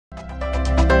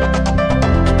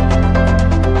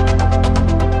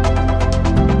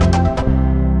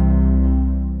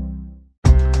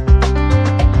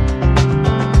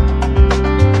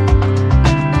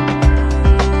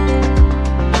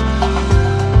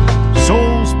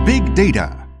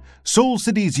data. Seoul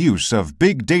City's use of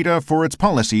big data for its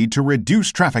policy to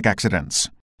reduce traffic accidents.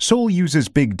 Seoul uses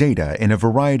big data in a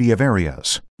variety of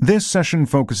areas. This session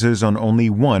focuses on only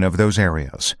one of those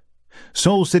areas: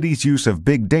 Seoul City's use of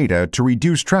big data to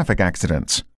reduce traffic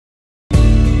accidents.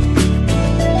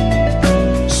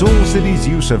 Seoul City's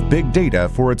use of big data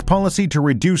for its policy to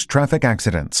reduce traffic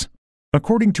accidents.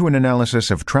 According to an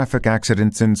analysis of traffic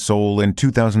accidents in Seoul in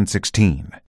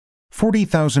 2016,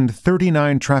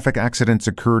 40,039 traffic accidents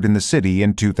occurred in the city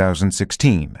in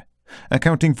 2016,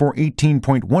 accounting for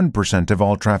 18.1% of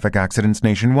all traffic accidents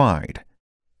nationwide.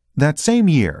 That same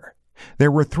year, there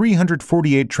were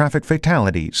 348 traffic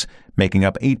fatalities, making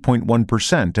up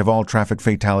 8.1% of all traffic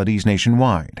fatalities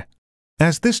nationwide.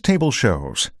 As this table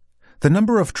shows, the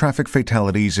number of traffic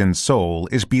fatalities in Seoul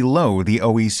is below the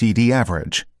OECD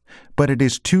average, but it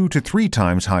is 2 to 3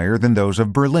 times higher than those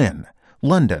of Berlin,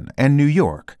 London, and New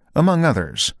York, among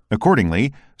others.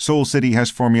 Accordingly, Seoul City has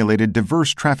formulated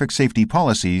diverse traffic safety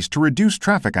policies to reduce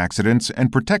traffic accidents and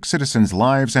protect citizens'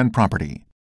 lives and property.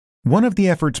 One of the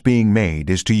efforts being made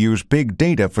is to use big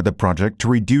data for the project to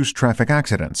reduce traffic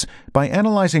accidents by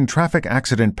analyzing traffic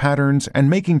accident patterns and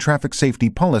making traffic safety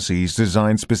policies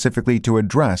designed specifically to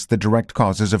address the direct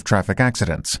causes of traffic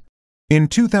accidents. In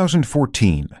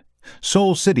 2014,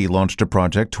 Seoul City launched a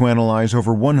project to analyze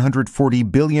over 140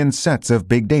 billion sets of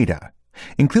big data,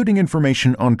 including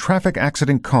information on traffic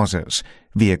accident causes,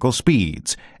 vehicle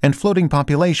speeds, and floating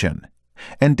population,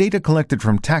 and data collected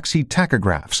from taxi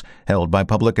tachographs held by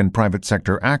public and private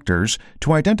sector actors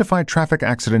to identify traffic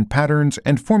accident patterns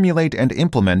and formulate and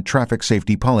implement traffic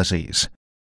safety policies.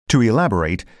 To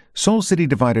elaborate, Seoul City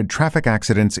divided traffic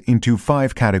accidents into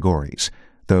 5 categories: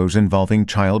 those involving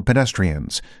child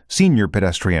pedestrians, senior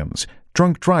pedestrians,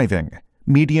 drunk driving,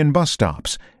 median bus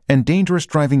stops, and dangerous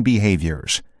driving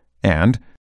behaviors, and,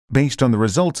 based on the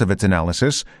results of its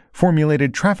analysis,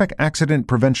 formulated traffic accident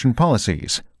prevention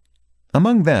policies.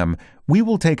 Among them, we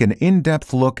will take an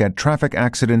in-depth look at traffic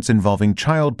accidents involving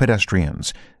child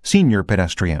pedestrians, senior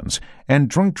pedestrians, and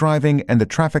drunk driving and the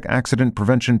traffic accident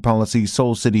prevention policy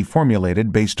Seoul City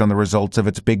formulated based on the results of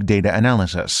its big data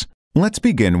analysis. Let's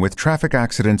begin with traffic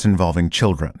accidents involving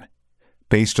children.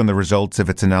 Based on the results of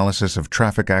its analysis of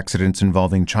traffic accidents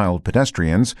involving child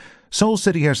pedestrians, Seoul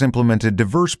City has implemented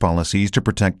diverse policies to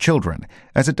protect children,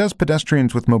 as it does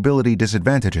pedestrians with mobility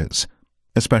disadvantages.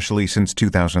 Especially since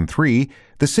 2003,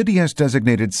 the city has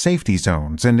designated safety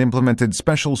zones and implemented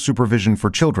special supervision for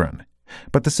children,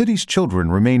 but the city's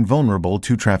children remain vulnerable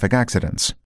to traffic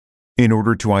accidents. In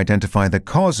order to identify the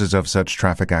causes of such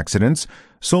traffic accidents,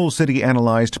 Seoul City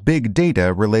analyzed big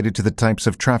data related to the types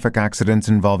of traffic accidents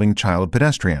involving child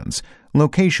pedestrians,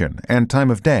 location, and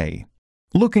time of day.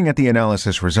 Looking at the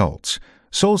analysis results,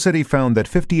 Seoul City found that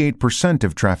 58%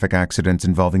 of traffic accidents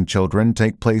involving children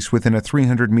take place within a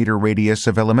 300-meter radius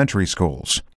of elementary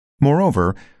schools.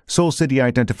 Moreover, Seoul City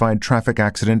identified traffic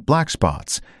accident black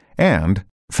spots and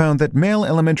found that male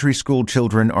elementary school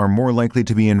children are more likely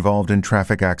to be involved in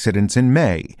traffic accidents in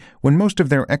May, when most of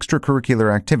their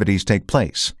extracurricular activities take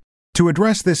place. To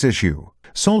address this issue,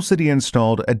 Seoul City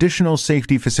installed additional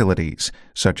safety facilities,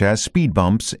 such as speed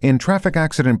bumps in traffic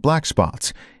accident black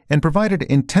spots, and provided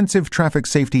intensive traffic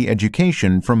safety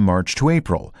education from March to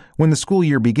April, when the school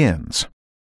year begins.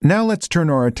 Now let's turn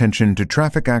our attention to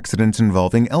traffic accidents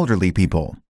involving elderly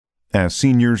people. As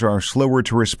seniors are slower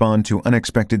to respond to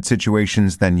unexpected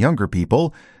situations than younger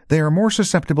people, they are more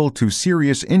susceptible to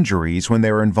serious injuries when they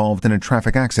are involved in a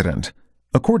traffic accident.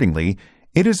 Accordingly,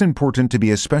 it is important to be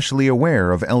especially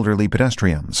aware of elderly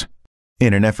pedestrians.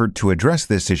 In an effort to address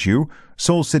this issue,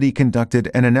 Seoul City conducted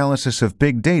an analysis of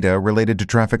big data related to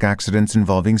traffic accidents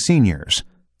involving seniors.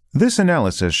 This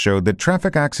analysis showed that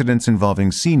traffic accidents involving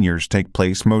seniors take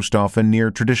place most often near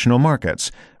traditional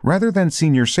markets, rather than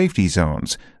senior safety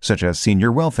zones, such as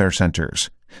senior welfare centers,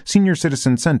 senior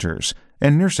citizen centers,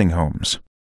 and nursing homes.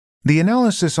 The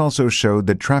analysis also showed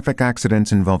that traffic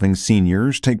accidents involving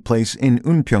seniors take place in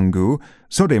Unpyeong-gu,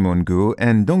 Sodaemun-gu,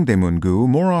 and Dongdaemun-gu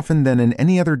more often than in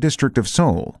any other district of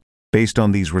Seoul. Based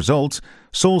on these results,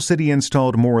 Seoul City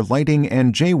installed more lighting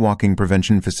and jaywalking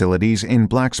prevention facilities in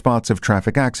black spots of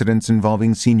traffic accidents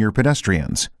involving senior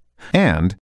pedestrians,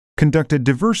 and conducted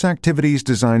diverse activities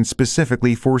designed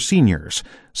specifically for seniors,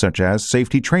 such as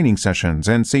safety training sessions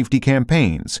and safety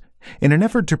campaigns, in an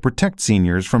effort to protect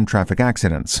seniors from traffic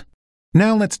accidents.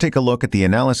 Now let's take a look at the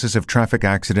analysis of traffic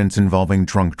accidents involving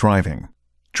drunk driving.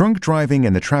 Drunk driving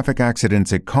and the traffic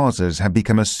accidents it causes have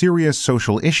become a serious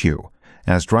social issue,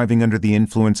 as driving under the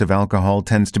influence of alcohol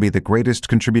tends to be the greatest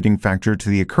contributing factor to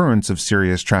the occurrence of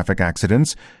serious traffic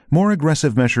accidents. More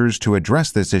aggressive measures to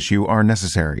address this issue are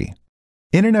necessary.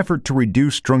 In an effort to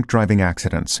reduce drunk driving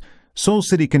accidents, Seoul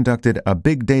City conducted a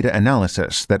big data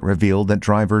analysis that revealed that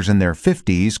drivers in their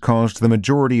 50s caused the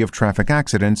majority of traffic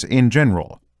accidents in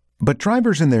general. But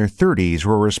drivers in their 30s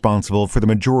were responsible for the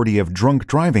majority of drunk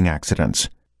driving accidents.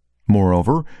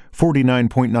 Moreover,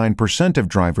 49.9% of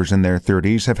drivers in their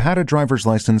 30s have had a driver's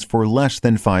license for less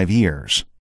than 5 years.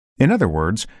 In other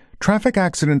words, traffic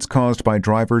accidents caused by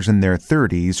drivers in their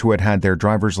 30s who had had their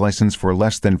driver's license for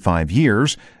less than 5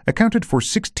 years accounted for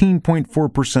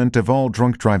 16.4% of all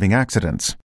drunk driving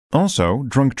accidents. Also,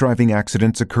 drunk driving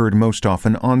accidents occurred most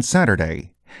often on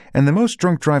Saturday, and the most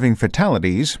drunk driving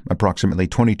fatalities, approximately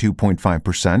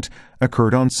 22.5%,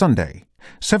 occurred on Sunday,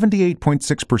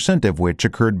 78.6% of which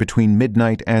occurred between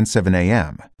midnight and 7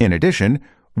 a.m. In addition,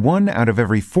 1 out of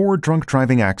every 4 drunk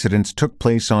driving accidents took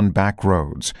place on back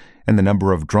roads, and the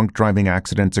number of drunk driving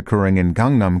accidents occurring in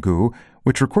Gangnam-gu,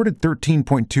 which recorded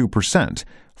 13.2%,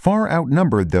 far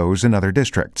outnumbered those in other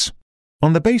districts.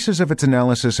 On the basis of its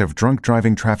analysis of drunk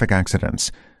driving traffic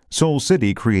accidents, Seoul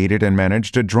City created and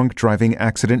managed a drunk driving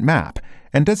accident map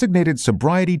and designated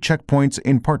sobriety checkpoints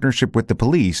in partnership with the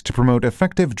police to promote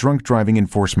effective drunk driving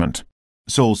enforcement.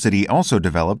 Seoul City also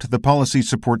developed the policy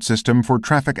support system for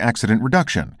traffic accident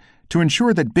reduction to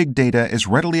ensure that big data is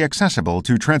readily accessible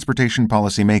to transportation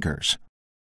policymakers.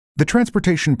 The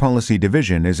Transportation Policy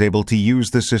Division is able to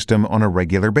use the system on a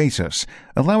regular basis,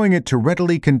 allowing it to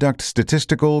readily conduct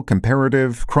statistical,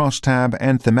 comparative, crosstab,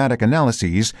 and thematic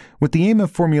analyses with the aim of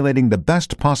formulating the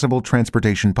best possible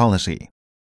transportation policy.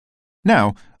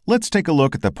 Now, let's take a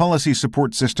look at the policy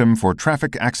support system for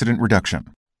traffic accident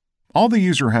reduction. All the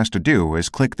user has to do is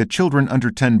click the Children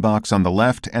Under 10 box on the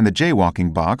left and the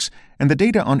Jaywalking box, and the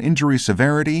data on injury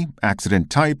severity, accident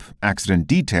type, accident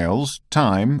details,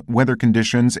 time, weather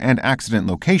conditions, and accident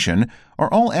location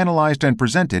are all analyzed and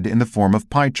presented in the form of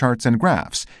pie charts and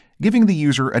graphs, giving the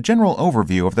user a general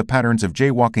overview of the patterns of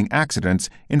jaywalking accidents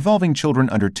involving children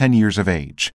under 10 years of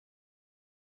age.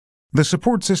 The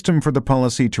support system for the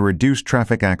policy to reduce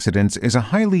traffic accidents is a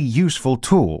highly useful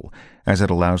tool, as it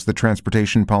allows the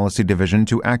Transportation Policy Division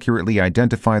to accurately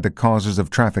identify the causes of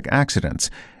traffic accidents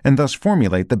and thus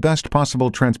formulate the best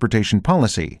possible transportation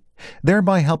policy,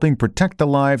 thereby helping protect the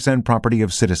lives and property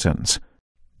of citizens.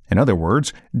 In other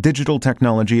words, digital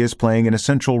technology is playing an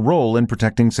essential role in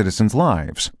protecting citizens'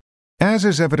 lives. As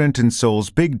is evident in Seoul's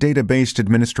big data-based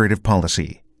administrative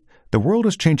policy, the world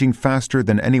is changing faster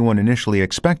than anyone initially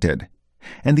expected,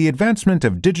 and the advancement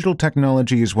of digital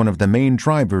technology is one of the main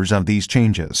drivers of these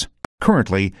changes.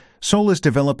 Currently, Seoul is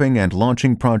developing and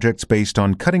launching projects based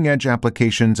on cutting-edge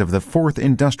applications of the Fourth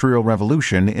Industrial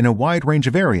Revolution in a wide range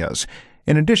of areas,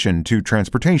 in addition to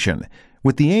transportation,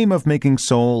 with the aim of making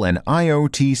Seoul an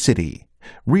IoT city,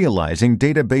 realizing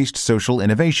data-based social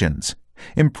innovations,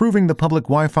 improving the public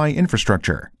Wi-Fi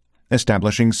infrastructure,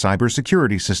 establishing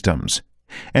cybersecurity systems,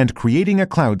 and creating a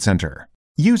cloud center.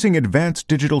 Using advanced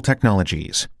digital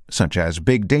technologies, such as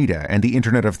big data and the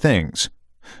Internet of Things,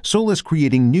 Seoul is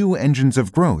creating new engines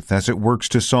of growth as it works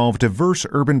to solve diverse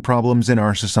urban problems in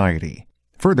our society.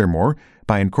 Furthermore,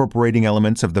 by incorporating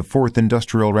elements of the Fourth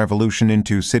Industrial Revolution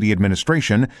into city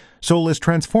administration, Seoul is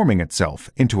transforming itself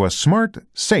into a smart,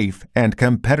 safe, and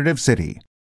competitive city.